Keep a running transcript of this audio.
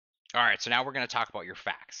All right, so now we're going to talk about your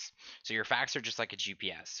facts. So your facts are just like a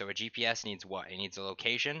GPS. So a GPS needs what? It needs a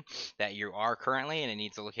location that you are currently, and it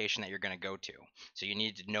needs a location that you're going to go to. So you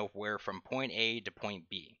need to know where from point A to point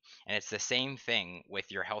B. And it's the same thing with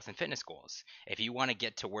your health and fitness goals. If you want to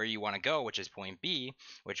get to where you want to go, which is point B,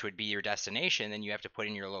 which would be your destination, then you have to put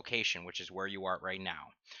in your location, which is where you are right now.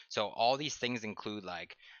 So all these things include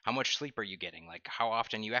like how much sleep are you getting, like how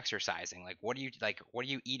often you exercising, what are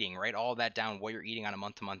you eating, write all that down, what you're eating on a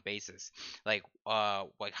month to month basis, like how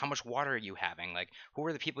much water are you having, like who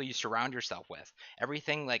are the people you surround yourself with,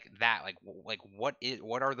 everything like that, like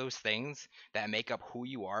what are those things that make up who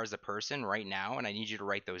you are as a person right now, and I need you to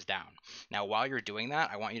write those down. Now while you're doing that,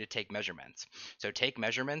 I want you to take measurements. So take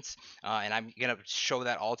measurements, and I'm gonna show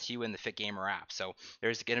that all to you in the Fit Gamer app. So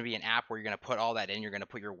there's going to be an app where you're going to put all that in. You're going to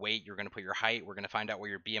put your weight, you're going to put your height, we're going to find out where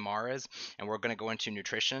your BMR is, and we're going to go into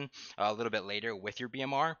nutrition a little bit later with your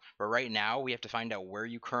BMR. But right now, we have to find out where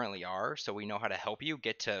you currently are so we know how to help you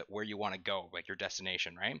get to where you want to go, like your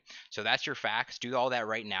destination, right? So that's your facts. Do all that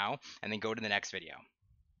right now, and then go to the next video.